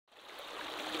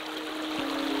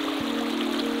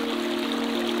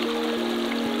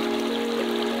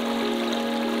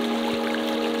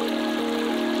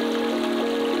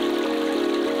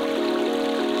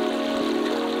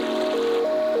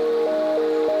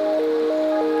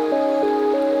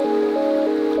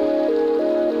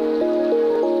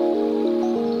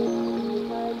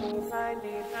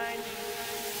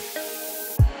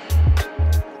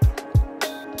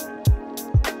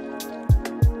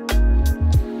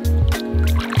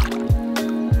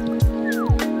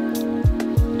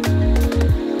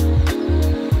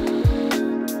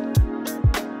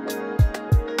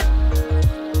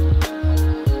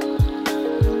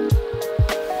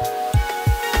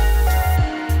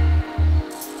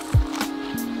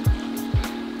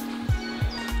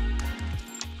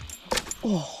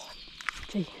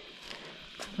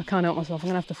can't help myself. I'm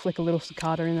going to have to flick a little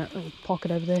cicada in that little pocket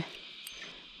over there.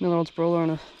 Millerods Brawler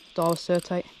on a Daiwa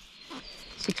Certate.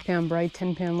 6 pound braid,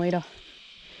 10 pound leader.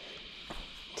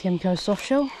 Tiemco soft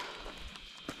shell.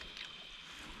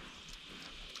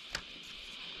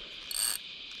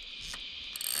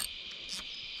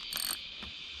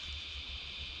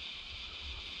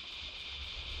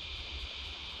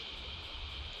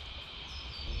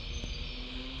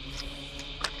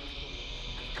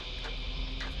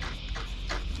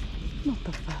 Not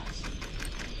the first.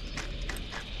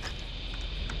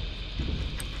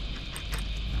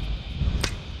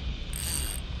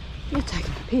 You're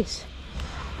taking a piss.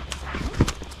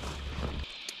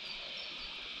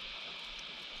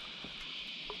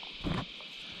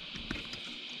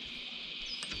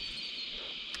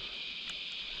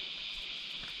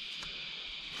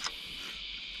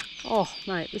 Oh,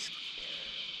 mate, this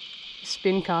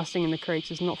spin casting in the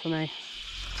creeks is not for me.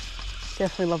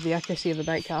 Definitely love the accuracy of the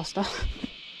bait caster.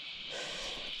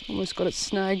 Almost got it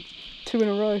snagged 2 in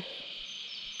a row. I'm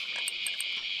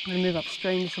going to move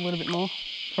upstream just a little bit more.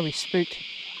 Probably spooked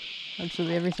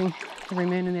absolutely everything. Every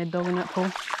man and their dog in that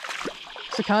pool.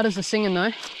 Cicadas are singing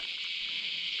though.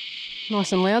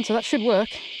 Nice and loud, so that should work.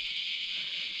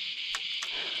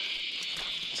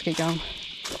 Let's keep going.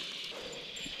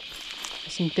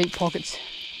 There's some deep pockets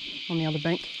on the other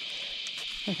bank.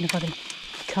 I reckon if I can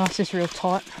cast this real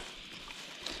tight.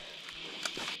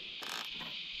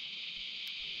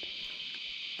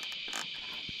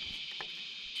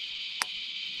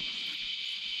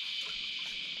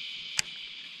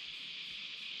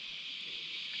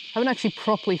 I haven't actually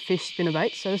properly fished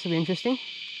spinnerbait, so this will be interesting.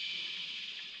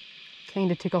 Keen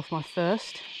to tick off my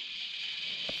first,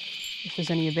 if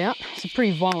there's any about. It's a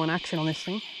pretty violent action on this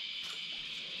thing.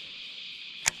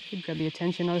 Should grab the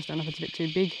attention, I just don't know if it's a bit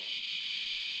too big.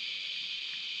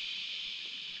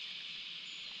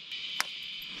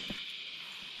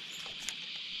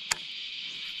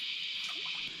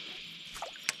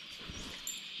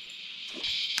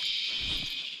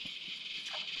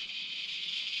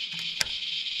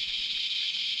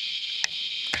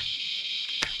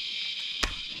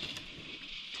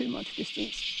 Too much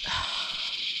distance.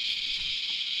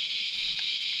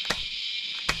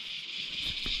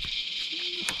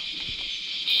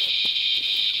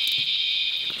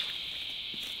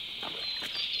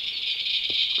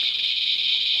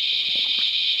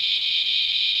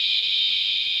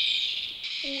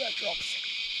 Oh, that drops.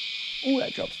 Oh,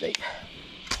 that drops deep.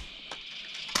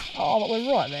 Oh, but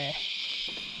we're right there.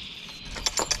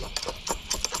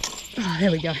 Oh,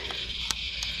 there we go.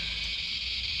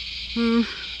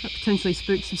 That potentially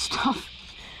spooked some stuff.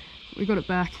 We got it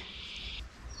back.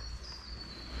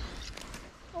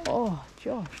 Oh,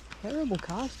 Josh, terrible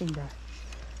casting, bro.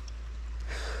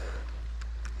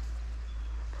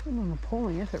 Putting on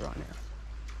appalling effort right now.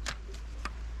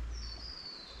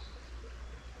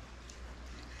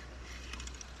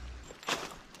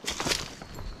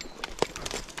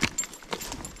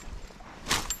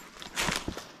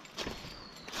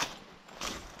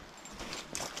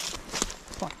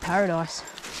 It's like paradise.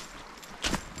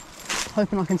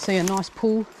 Hoping I can see a nice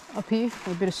pool up here with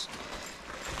a bit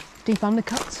of deep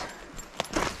undercuts.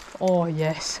 Oh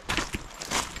yes.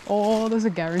 Oh, there's a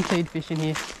guaranteed fish in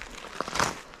here.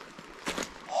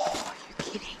 Oh, are you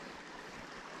kidding?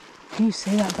 Can you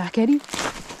see that back eddy?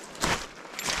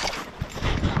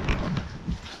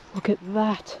 Look at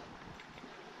that.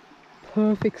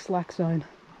 Perfect slack zone.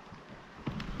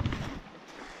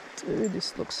 Dude,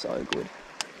 this looks so good.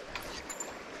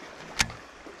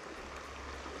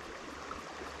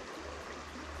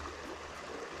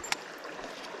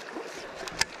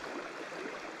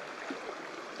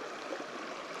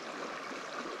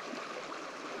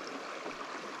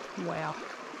 Wow.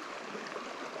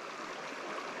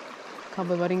 Can't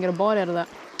believe I didn't get a bite out of that.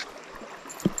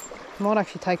 Might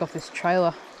actually take off this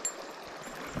trailer.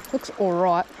 Looks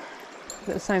alright, but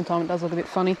at the same time it does look a bit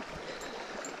funny.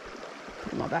 Put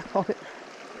it in my back pocket.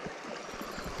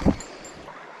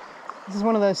 This is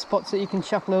one of those spots that you can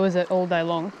chuck lures at all day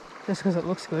long, just because it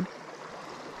looks good.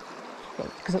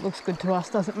 But because it looks good to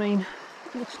us doesn't mean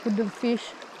it looks good to the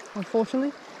fish,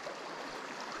 unfortunately.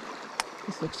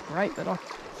 This looks great, but I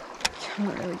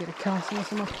can't really get a cast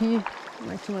unless I'm up here. It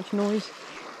makes too much noise.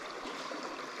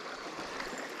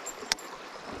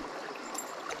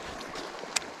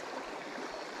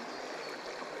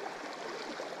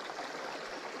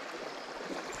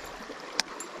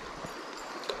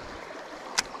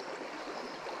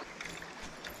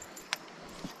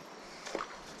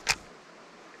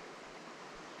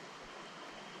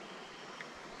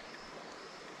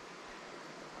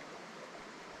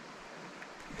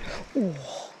 Oh.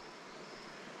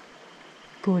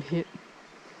 Good hit.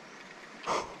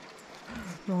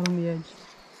 Right on the edge.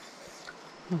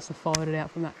 Must have followed it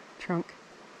out from that trunk.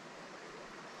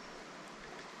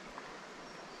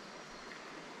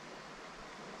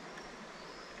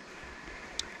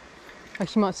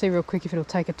 Actually, you might see real quick if it'll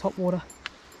take a top water.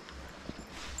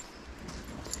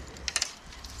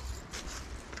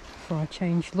 Before I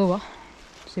change lure,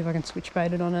 see if I can switch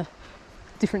bait it on a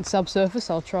different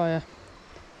subsurface. I'll try a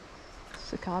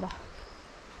cicada.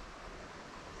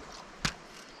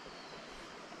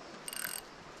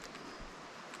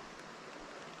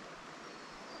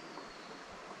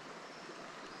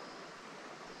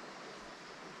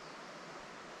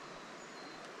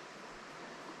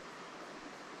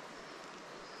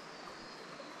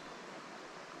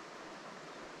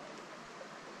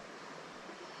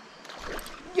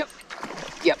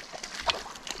 Yep.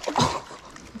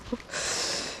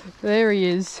 There he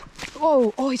is.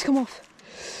 Whoa, oh, he's come off.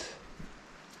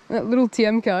 That little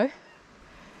tiemco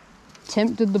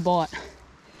tempted the bite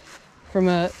from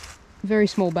a very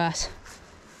small bass.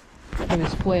 I'm going to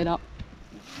split it up.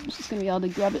 I'm just going to be able to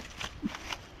grab it.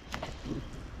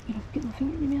 Get my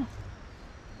finger in your mouth.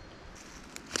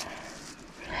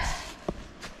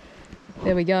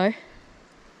 There we go.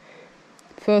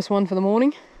 First one for the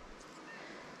morning.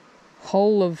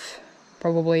 Hole of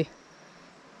probably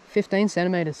 15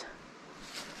 centimetres.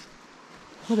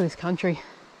 Look at this country.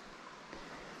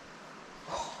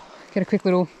 Get a quick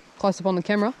little close up on the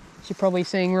camera, which you're probably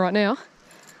seeing right now,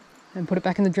 and put it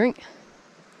back in the drink.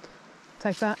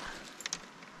 Take that.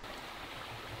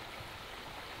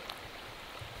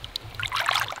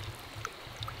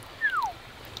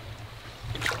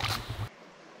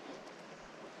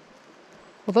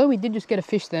 Although we did just get a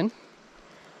fish then,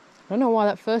 I don't know why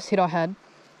that first hit I had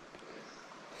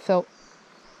felt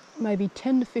maybe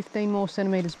 10 to 15 more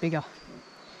centimetres bigger.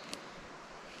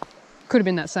 Could have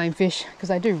been that same fish, because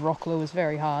they do rock lures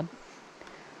very hard.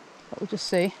 But we'll just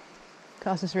see.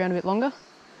 Cast this around a bit longer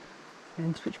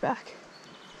and switch back.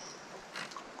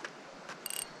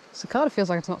 Cicada feels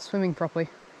like it's not swimming properly.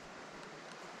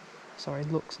 Sorry,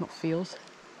 looks, not feels.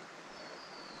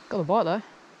 Got the bite though.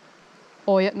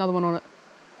 Oh yeah, another one on it.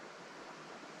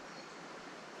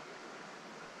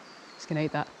 It's gonna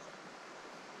eat that.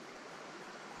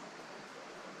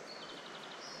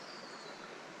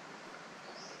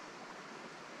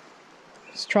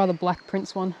 Let's try the Black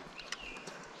Prince one.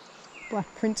 Black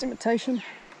Prince imitation.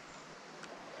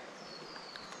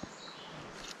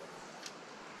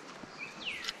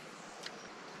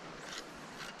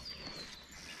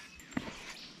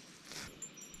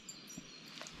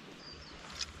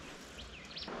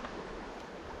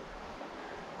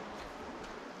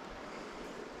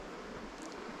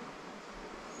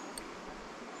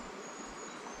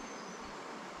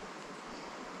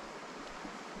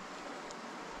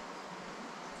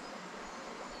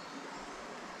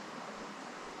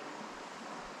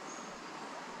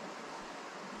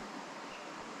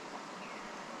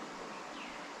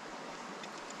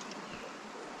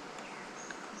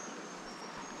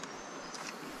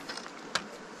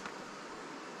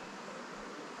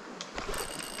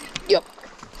 Yep.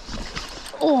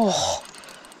 Oh,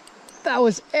 that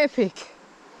was epic.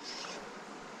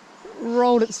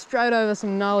 Rolled it straight over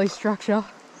some gnarly structure.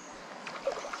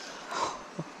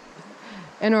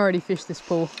 And I already fished this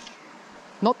pool.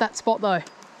 Not that spot though.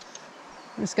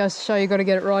 This goes to show you got to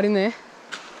get it right in there.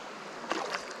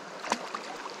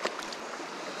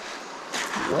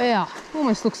 Wow,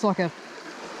 almost looks like a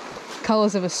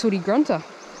colours of a sooty grunter.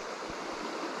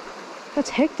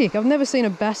 That's hectic. I've never seen a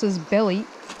bass's belly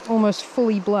almost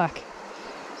fully black.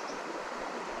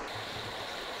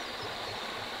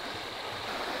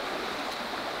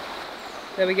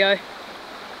 There we go.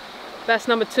 Bass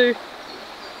number 2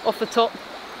 off the top.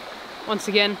 Once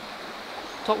again,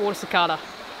 top water cicada.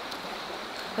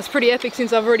 That's pretty epic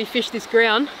since I've already fished this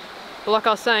ground. But like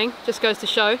I was saying, just goes to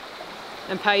show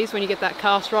and pays when you get that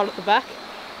cast right at the back.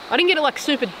 I didn't get it like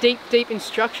super deep in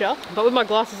structure, but with my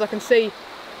glasses I can see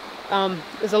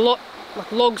there's a lot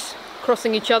like logs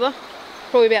crossing each other,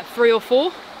 probably about 3 or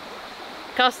 4.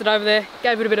 Cast it over there,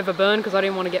 gave it a bit of a burn because I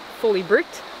didn't want to get fully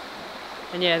bricked.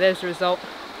 And yeah, there's the result.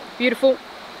 Beautiful,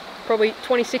 probably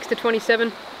 26 to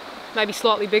 27, maybe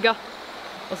slightly bigger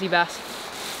Aussie bass.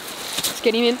 Let's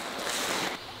get him in.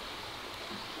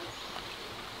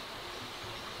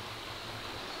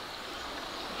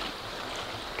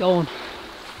 Go on.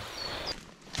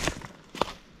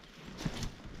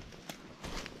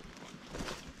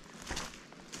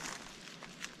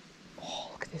 Oh,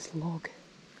 look at this log.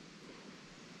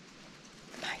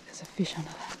 Mate, there's a fish under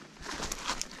that.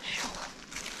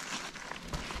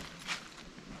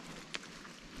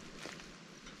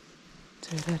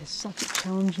 So that is such a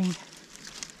challenging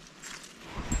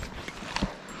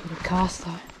little cast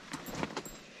though.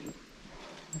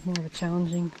 More of a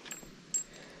challenging,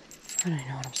 I don't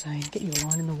know what I'm saying. Get your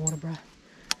line in the water, bro.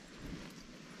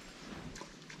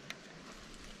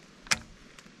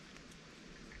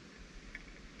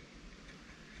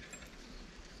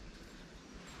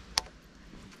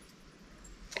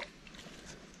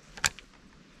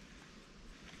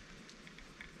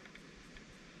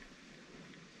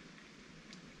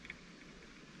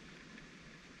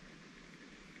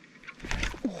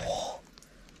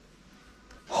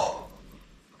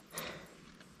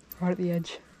 Right at the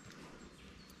edge.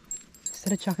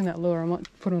 Instead of chucking that lure, I might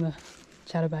put on a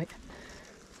chatterbait.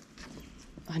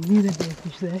 I knew there'd be a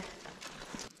fish there.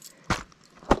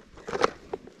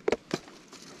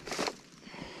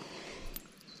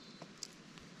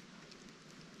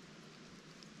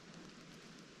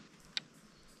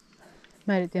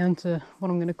 Made it down to what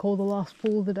I'm going to call the last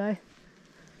pool of the day.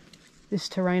 This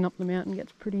terrain up the mountain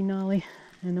gets pretty gnarly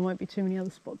and there won't be too many other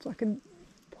spots I can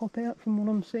pop out from what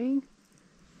I'm seeing.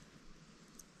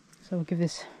 So we'll give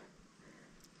this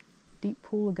deep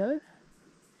pool a go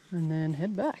and then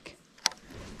head back.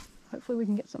 Hopefully we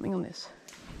can get something on this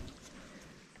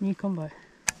new combo.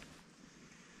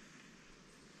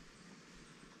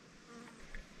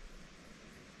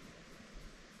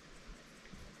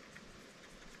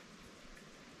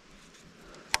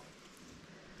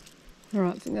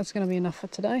 Alright, I think that's going to be enough for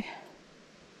today.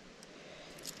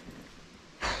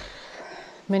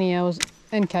 Many hours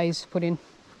and K's put in.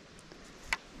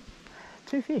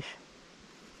 2 fish.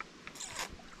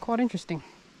 Quite interesting.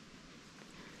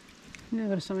 Now I've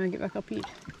got to somehow get back up here.